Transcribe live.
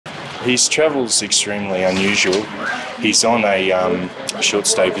His travel's extremely unusual. He's on a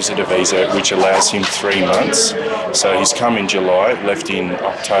short-stay visitor visa, which allows him 3 months. So he's come in July, left in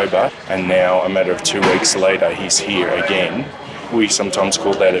October, and now a matter of 2 weeks later, he's here again. We sometimes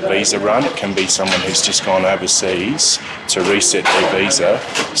call that a visa run. It can be someone who's just gone overseas to reset their visa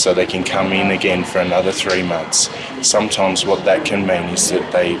so they can come in again for another 3 months. Sometimes what that can mean is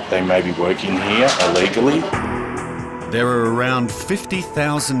that they may be working here illegally. There are around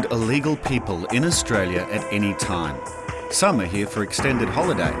 50,000 illegal people in Australia at any time. Some are here for extended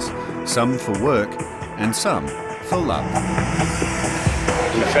holidays, some for work, and some for love.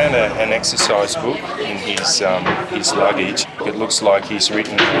 We found an exercise book in his luggage. It looks like he's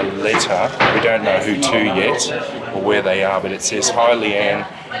written a letter. We don't know who to yet or where they are, but it says, "Hi Leanne,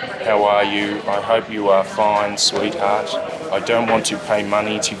 how are you? I hope you are fine, sweetheart. I don't want to pay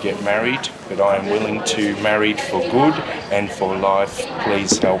money to get married, but I am willing to marry for good and for life.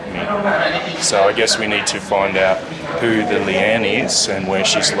 Please help me." So I guess we need to find out who the Leanne is and where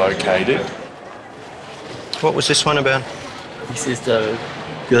she's located. What was this one about? This is the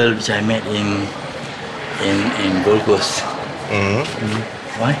girl which I met in Gold Coast.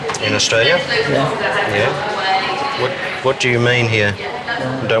 Why? In Australia? Yeah. Yeah. What do you mean here?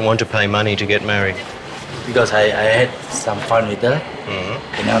 Don't want to pay money to get married? Because I had some fun with her.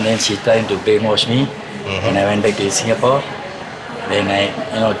 And then she trying to brainwash me. And I went back to Singapore. Then I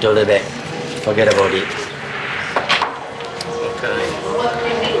told her that forget about it.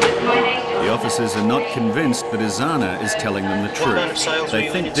 The officers are not convinced that Azana is telling them the truth. They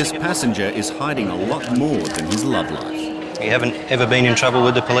think this passenger is hiding a lot more than his love life. You haven't ever been in trouble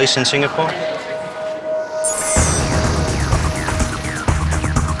with the police in Singapore?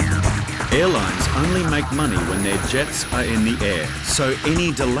 Airlines only make money when their jets are in the air, so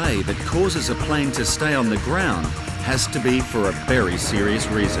any delay that causes a plane to stay on the ground has to be for a very serious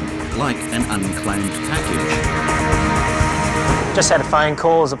reason, like an unclaimed package. Just had a phone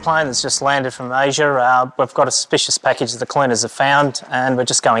call as a plane that's just landed from Asia. We've got a suspicious package that the cleaners have found, and we're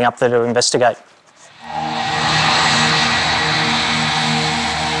just going up there to investigate.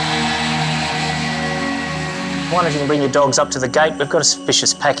 Why don't you bring your dogs up to the gate? We've got a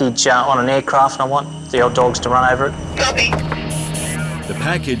suspicious package on an aircraft, and I want the old dogs to run over it. Copy. The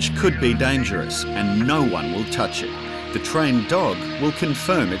package could be dangerous, and no one will touch it. The trained dog will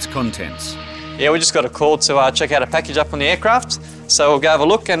confirm its contents. Yeah, we just got a call to check out a package up on the aircraft, so we'll go have a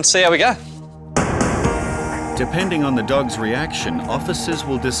look and see how we go. Depending on the dog's reaction, officers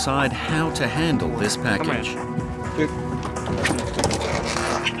will decide how to handle this package.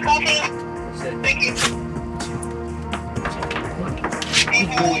 Copy. Thank you.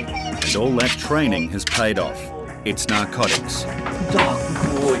 And all that training has paid off. It's narcotics.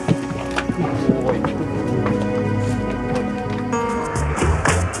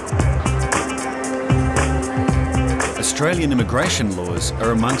 Australian immigration laws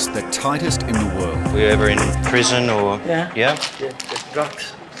are amongst the tightest in the world. Were you ever in prison or...? Yeah. Yeah? The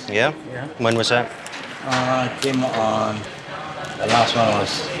drugs. Yeah? Yeah. When was that? Came on, the last one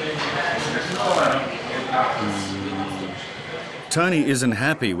was... Tony isn't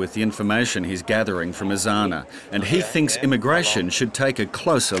happy with the information he's gathering from Azana, and he thinks immigration should take a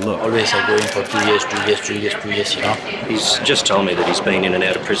closer look. Always I go in for 2 years, 2 years, 3 years, 2 years, you know. He's just told me that he's been in and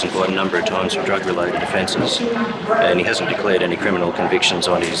out of prison quite a number of times for drug-related offences, and he hasn't declared any criminal convictions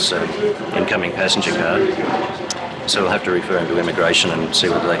on his incoming passenger card. So we'll have to refer him to immigration and see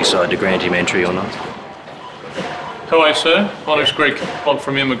whether they decide to grant him entry or not. Hello, sir. My name's Greg. I'm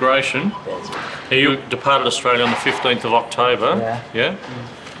from immigration. You departed Australia on the 15th of October. Yeah?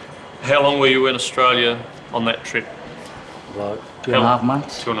 How long were you in Australia on that trip? About 2.5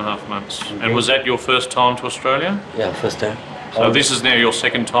 months. 2.5 months. Okay. And was that your first time to Australia? Yeah, first time. So this is now your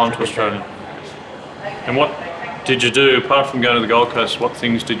second time to Australia. And what did you do, apart from going to the Gold Coast, what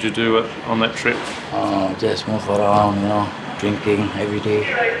things did you do on that trip? Just move around, you know, drinking every day.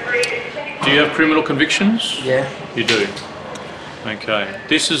 Do you have criminal convictions? Yeah. You do? Okay.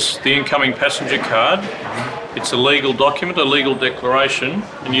 This is the incoming passenger card. It's a legal document, a legal declaration,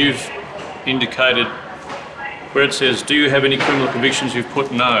 and you've indicated where it says, do you have any criminal convictions? You've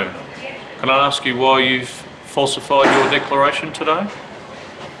put no. Can I ask you why you've falsified your declaration today?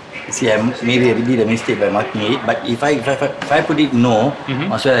 See, maybe I did a mistake by marking it, but if I put it no,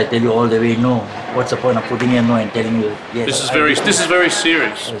 as well I tell you all the way no. What's the point of putting it no and telling you yes? This is very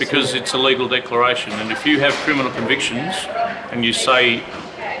serious because it's a legal declaration, and if you have criminal convictions and you say,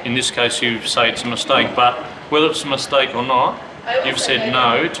 in this case you say it's a mistake, but whether it's a mistake or not, you've said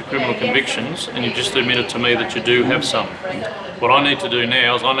no to criminal convictions and you've just admitted to me that you do have some. What I need to do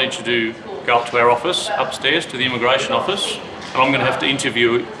now is I need you to go up to our office upstairs to the immigration office and I'm going to have to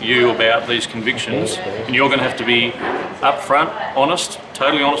interview you about these convictions, and you're going to have to be upfront, honest,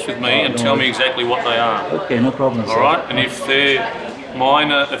 totally honest with me, and tell me exactly what they are. Okay, no problem, sir. All right, and if they're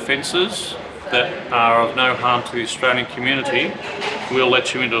minor offences that are of no harm to the Australian community, we'll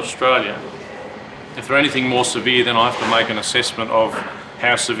let you into Australia. If they're anything more severe, then I have to make an assessment of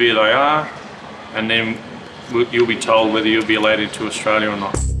how severe they are, and then you'll be told whether you'll be allowed into Australia or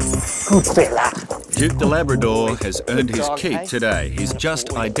not. Good fella. Duke the Labrador has earned his keep today. He's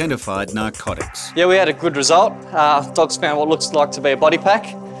just identified narcotics. Yeah, we had a good result. Dogs found what looks like to be a body pack.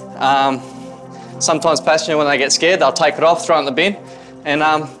 Sometimes passenger, when they get scared, they'll take it off, throw it in the bin, and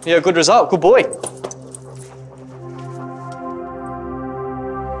yeah, good result. Good boy.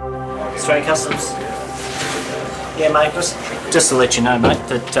 Australian Customs. Yeah, mate, just to let you know, mate,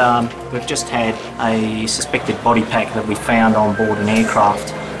 that we've just had a suspected body pack that we found on board an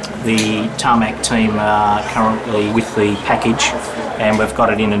aircraft. The tarmac team are currently with the package, and we've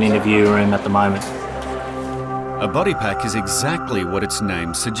got it in an interview room at the moment. A body pack is exactly what its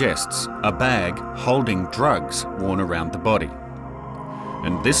name suggests, a bag holding drugs worn around the body.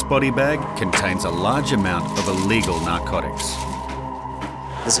 And this body bag contains a large amount of illegal narcotics.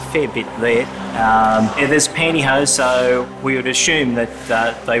 There's a fair bit there. There's pantyhose, so we would assume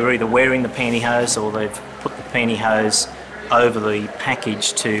that they were either wearing the pantyhose or they've put the pantyhose over the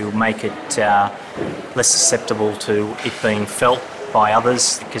package to make it less susceptible to it being felt by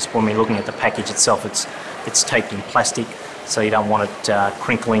others, because when we're looking at the package itself, it's taped in plastic, so you don't want it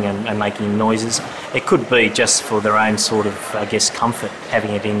crinkling and making noises. It could be just for their own sort of, I guess, comfort.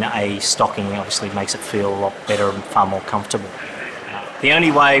 Having it in a stocking obviously makes it feel a lot better and far more comfortable. The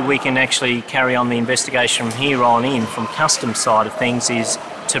only way we can actually carry on the investigation from here on in, from customs side of things, is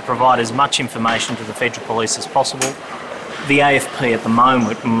to provide as much information to the Federal Police as possible. The AFP at the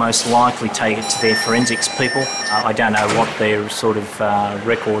moment will most likely take it to their forensics people. I don't know what their sort of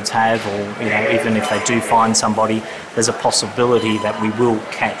records have, or even if they do find somebody, there's a possibility that we will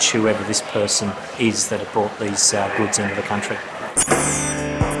catch whoever this person is that have brought these goods into the country.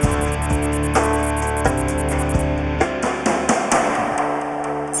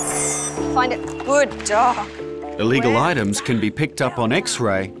 Find it. Good dog. Illegal items can be picked up on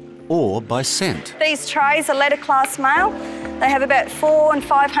X-ray or by scent. These trays are letter class mail. They have about 400 and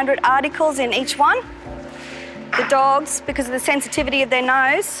 500 articles in each one. The dogs, because of the sensitivity of their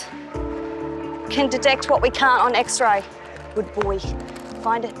nose, can detect what we can't on X-ray. Good boy.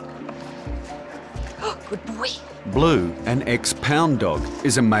 Find it. Good boy. Blue, an ex-pound dog,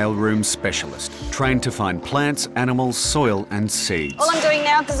 is a mailroom specialist, trained to find plants, animals, soil and seeds. All I'm doing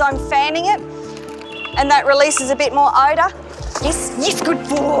now, because I'm fanning it, and that releases a bit more odour. Yes, yes, good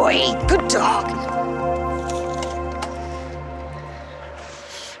boy. Good dog.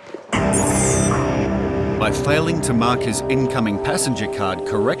 By failing to mark his incoming passenger card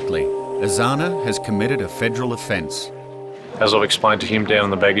correctly, Azana has committed a federal offence. As I've explained to him down in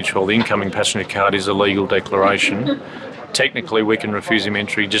the baggage hall, the incoming passenger card is a legal declaration. Technically, we can refuse him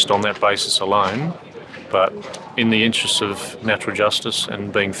entry just on that basis alone, but in the interests of natural justice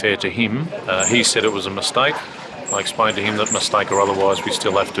and being fair to him, he said it was a mistake. I explained to him that mistake or otherwise, we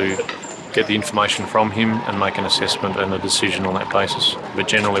still have to get the information from him and make an assessment and a decision on that basis. But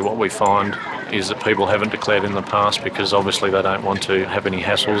generally what we find is that people haven't declared in the past because obviously they don't want to have any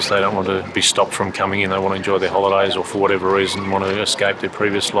hassles, they don't want to be stopped from coming in, they want to enjoy their holidays or for whatever reason want to escape their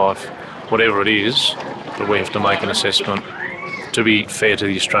previous life. Whatever it is, but we have to make an assessment to be fair to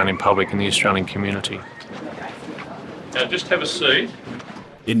the Australian public and the Australian community. Now just have a seat.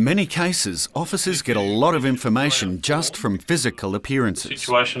 In many cases, officers get a lot of information just from physical appearances. The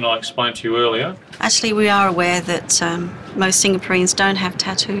situation I explained to you earlier. Actually, we are aware that most Singaporeans don't have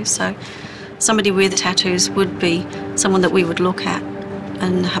tattoos, so somebody with tattoos would be someone that we would look at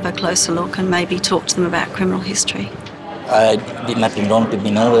and have a closer look and maybe talk to them about criminal history. I did nothing wrong to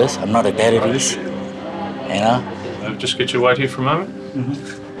be nervous. I'm not a terrorist, you know. Just get your weight here for a moment.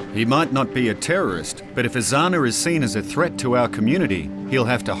 Mm-hmm. He might not be a terrorist, but if Azana is seen as a threat to our community, he'll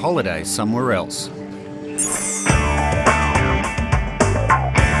have to holiday somewhere else.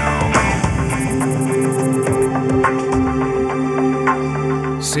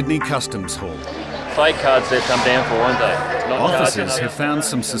 Sydney Customs Hall. Fake cards they've come down for, won't they? Officers have found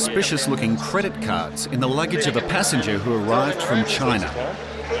some suspicious-looking credit cards in the luggage of a passenger who arrived from China.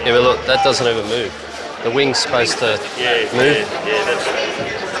 Yeah, but look, that doesn't even move. The wing's supposed to move. Yeah,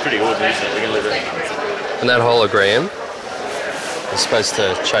 that's pretty ordinary, isn't it? We're going to leave it. And that hologram is supposed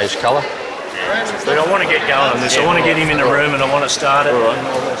to change colour. But I want to get going on this. I want to get him in the room and I want to start it.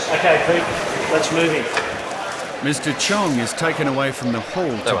 Okay, Pete, let's move him. Mr. Chong is taken away from the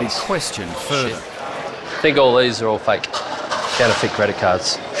hall to be questioned further. I think all these are all fake. counterfeit credit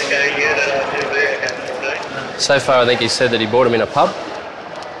cards. Okay, yeah, So far, I think he said that he bought them in a pub.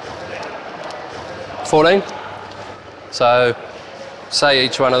 14. So, say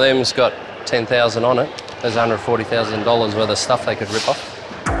each one of them's got 10,000 on it. There's $140,000 worth of stuff they could rip off.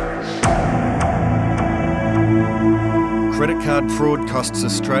 Credit card fraud costs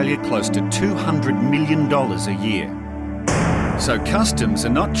Australia close to $200 million a year. So Customs are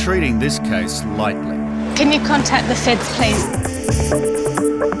not treating this case lightly. Can you contact the feds, please?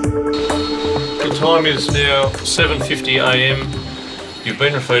 The time is now 7:50 a.m. You've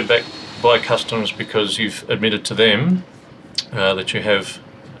been referred back by Customs because you've admitted to them that you have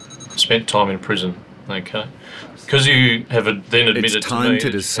spent time in prison. Okay. Because you have then admitted it's time to me to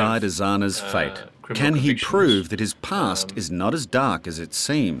decide Azana's fate. Can he prove that his past is not as dark as it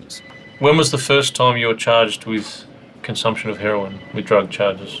seems? When was the first time you were charged with consumption of heroin, with drug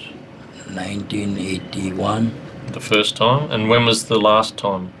charges? 1981. The first time? And when was the last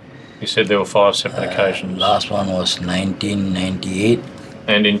time? You said there were 5 separate occasions. Last one was 1998.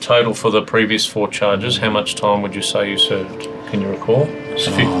 And in total for the previous 4 charges, how much time would you say you served? Can you recall?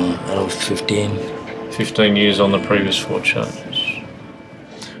 That was 15. 15 years on the previous 4 charges.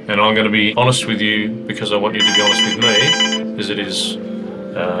 And I'm going to be honest with you, because I want you to be honest with me, as it is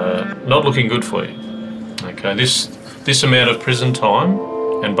not looking good for you. Okay, this amount of prison time,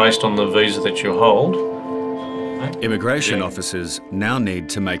 and based on the visa that you hold... Immigration officers now need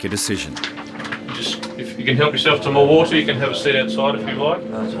to make a decision. Just, if you can help yourself to more water, you can have a seat outside if you like.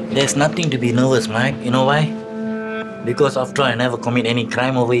 There's nothing to be nervous, Mike. You know why? Because after I never commit any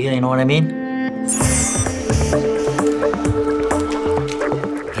crime over here, you know what I mean?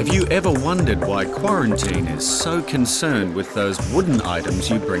 Have you ever wondered why quarantine is so concerned with those wooden items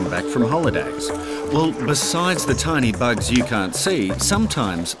you bring back from holidays? Well, besides the tiny bugs you can't see,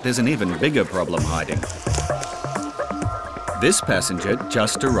 sometimes there's an even bigger problem hiding. This passenger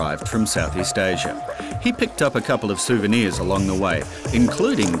just arrived from Southeast Asia. He picked up a couple of souvenirs along the way,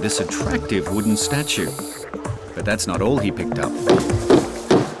 including this attractive wooden statue. But that's not all he picked up.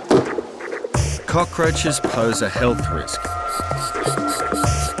 Cockroaches pose a health risk.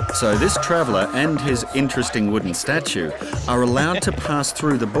 So this traveller and his interesting wooden statue are allowed to pass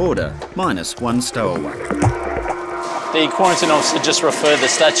through the border, minus 1 stowaway. The quarantine officer just referred the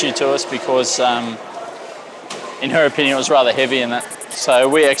statue to us because, in her opinion, it was rather heavy and that. So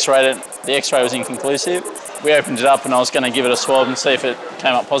we x-rayed it. The x-ray was inconclusive. We opened it up and I was going to give it a swab and see if it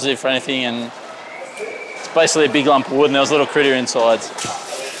came up positive for anything, and it's basically a big lump of wood and there was a little critter inside.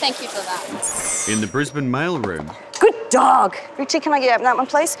 Thank you for that. In the Brisbane mailroom, Good dog. Richie, can I get open that one,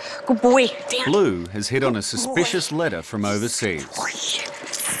 please? Good boy. Down. Blue has hit on a suspicious letter from overseas.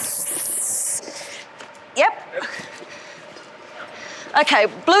 Yep. Okay,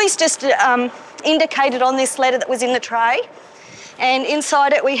 Bluey's just indicated on this letter that was in the tray, and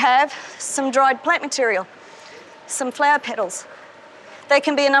inside it we have some dried plant material, some flower petals. There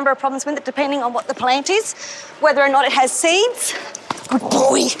can be a number of problems with it depending on what the plant is, whether or not it has seeds. Good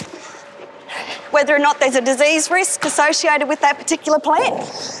boy. Whether or not there's a disease risk associated with that particular plant,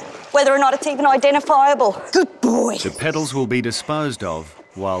 whether or not it's even identifiable. Good boy. The petals will be disposed of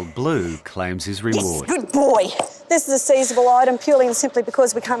while Blue claims his reward. Yes, good boy. This is a seizable item purely and simply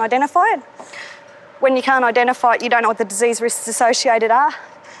because we can't identify it. When you can't identify it, you don't know what the disease risks associated are,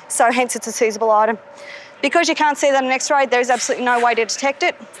 so hence it's a seizable item. Because you can't see that on X-ray, there's absolutely no way to detect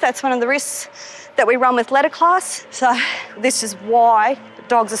it. That's one of the risks that we run with letter class, so this is why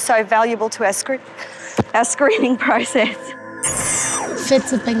dogs are so valuable to our screening process.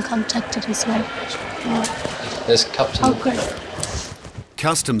 Feds have been contacted as well. There's cups in great.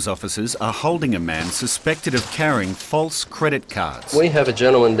 Customs officers are holding a man suspected of carrying false credit cards. We have a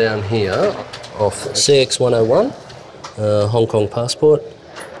gentleman down here of CX101, Hong Kong passport,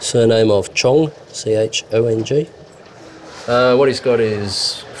 surname of Chong, C-H-O-N-G. What he's got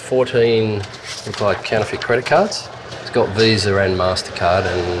is 14 look like counterfeit credit cards. He's got Visa and MasterCard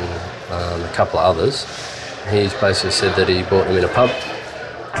and a couple of others. He's basically said that he bought them in a pub.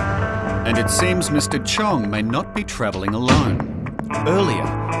 And it seems Mr. Chong may not be travelling alone. Earlier,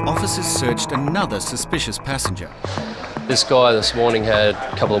 officers searched another suspicious passenger. This guy this morning had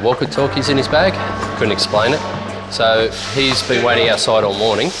a couple of walkie-talkies in his bag. Couldn't explain it. So he's been waiting outside all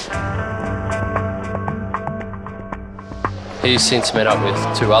morning. He's since met up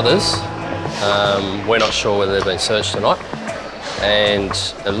with 2 others. We're not sure whether they've been searched or not. And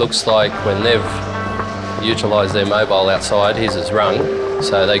it looks like when they've utilise their mobile outside. His is rung,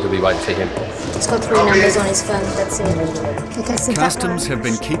 so they could be waiting for him. He's got 3 numbers on his phone, that's it. Okay, so Customs have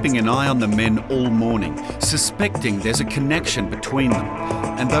been keeping an eye on the men all morning, suspecting there's a connection between them.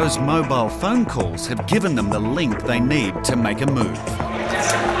 And those mobile phone calls have given them the link they need to make a move.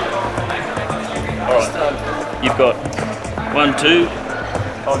 All right, you've got 1, 2.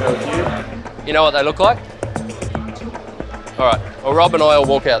 I'll go with you. You know what they look like? All right, well, Rob and I will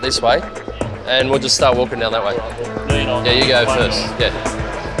walk out this way, and we'll just start walking down that way. Yeah, you go first, yeah.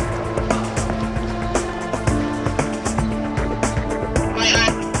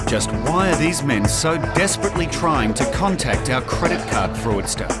 Just why are these men so desperately trying to contact our credit card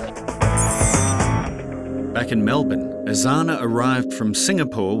fraudster? Back in Melbourne, Azana arrived from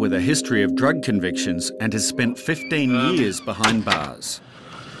Singapore with a history of drug convictions and has spent 15 years behind bars.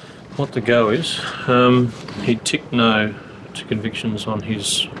 What the go is, he ticked no to convictions on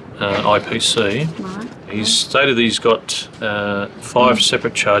his IPC. Right. He's stated he's got 5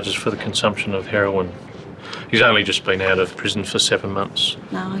 separate charges for the consumption of heroin. He's only just been out of prison for 7 months.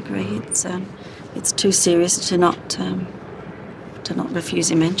 No, I agree. It's too serious to not refuse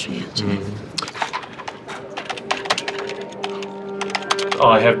him entry, actually.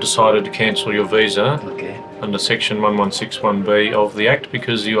 I have decided to cancel your visa under section 1161B of the Act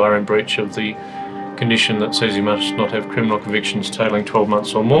because you are in breach of the condition that says you must not have criminal convictions totaling 12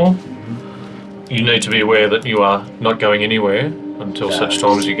 months or more. You need to be aware that you are not going anywhere until such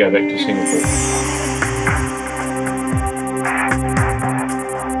time as you go back to Singapore.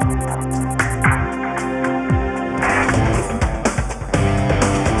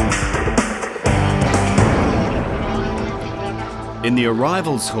 In the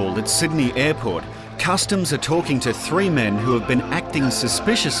arrivals hall at Sydney Airport, Customs are talking to 3 men who have been acting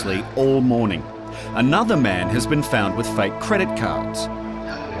suspiciously all morning. Another man has been found with fake credit cards.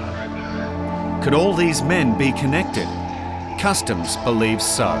 Could all these men be connected? Customs believes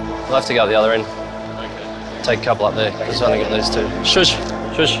so. We'll have to go the other end. Take a couple up there, because I only got these 2. Shush,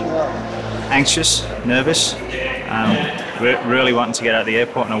 shush. Anxious, nervous, really wanting to get out of the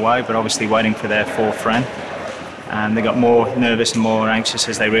airport and away, but obviously waiting for their 4th friend. And they got more nervous and more anxious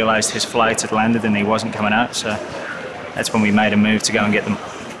as they realised his flight had landed and he wasn't coming out, so that's when we made a move to go and get them.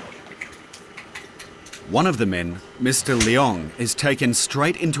 One of the men, Mr. Leong, is taken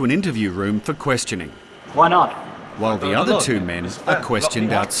straight into an interview room for questioning. Why not? While the other 2 men are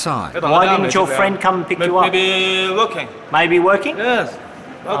questioned outside. Why didn't your friend come and pick you up? Maybe working. Maybe working? Yes.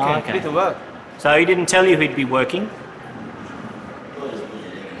 Okay, okay. need to work. So he didn't tell you he'd be working?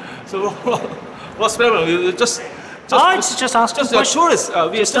 So what's the problem? Just asking questions. Just a tourist. We are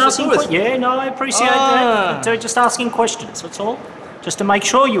just a tourist. Yeah, no, I appreciate that. So just asking questions, that's all. Just to make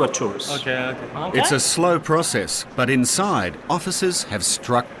sure you're a tourist. Okay. It's a slow process, but inside, officers have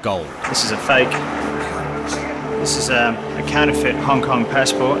struck gold. This is a fake. This is a counterfeit Hong Kong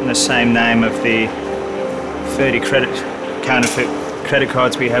passport in the same name of the 30 counterfeit credit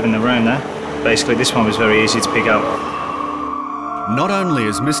cards we have in the room there. Basically, this one was very easy to pick up. Not only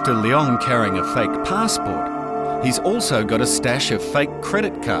is Mr. Leong carrying a fake passport, he's also got a stash of fake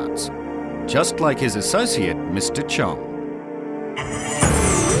credit cards, just like his associate, Mr. Chong.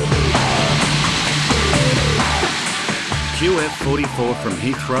 QF44 from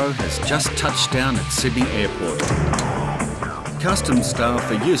Heathrow has just touched down at Sydney Airport. Customs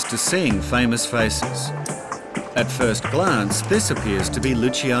staff are used to seeing famous faces. At first glance, this appears to be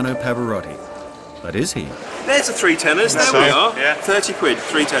Luciano Pavarotti. But is he? There's the 3 tenors, there we are. Yeah. 30 quid,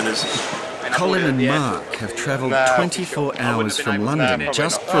 3 tenors. Colin and Mark have travelled 24 hours from London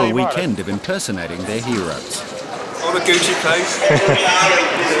just for a weekend of impersonating their heroes. All the Gucci clothes.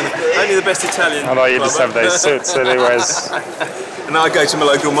 Only the best Italian. I know you just have those suits that he wears. And I go to my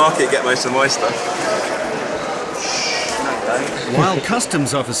local market and get most of my stuff. While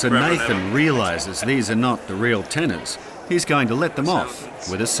Customs Officer Nathan realises these are not the real tenors, he's going to let them off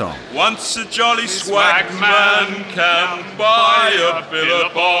with a song. Once a jolly swag man can buy a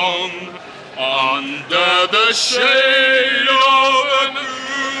billabong under the shade of an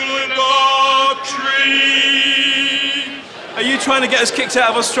oolong tree. Are you trying to get us kicked out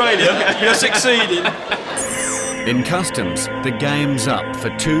of Australia? You're succeeding. In Customs, the game's up for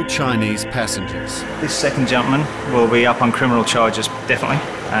 2 Chinese passengers. This second gentleman will be up on criminal charges, definitely.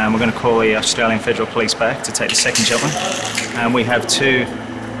 We're going to call the Australian Federal Police back to take the second gentleman. And we have two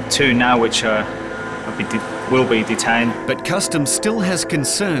now which will be detained. But Customs still has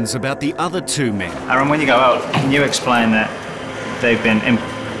concerns about the other 2 men. Aaron, when you go out, can you explain that they've been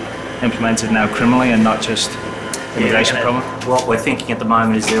implemented now criminally and not just immigration problem? What we're thinking at the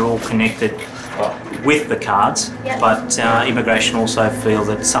moment is they're all connected with the cards, but immigration also feel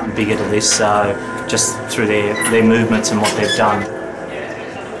that it's something bigger to this, just through their movements and what they've done.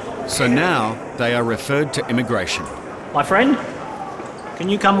 So now they are referred to immigration. My friend, can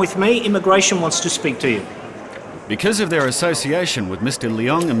you come with me? Immigration wants to speak to you. Because of their association with Mr.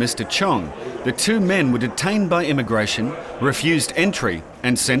 Leong and Mr. Chong, the two men were detained by immigration, refused entry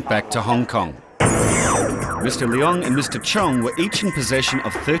and sent back to Hong Kong. Mr. Leong and Mr. Chong were each in possession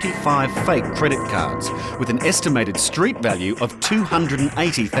of 35 fake credit cards with an estimated street value of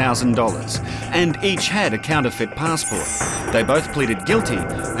 $280,000, and each had a counterfeit passport. They both pleaded guilty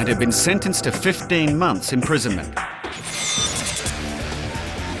and have been sentenced to 15 months imprisonment.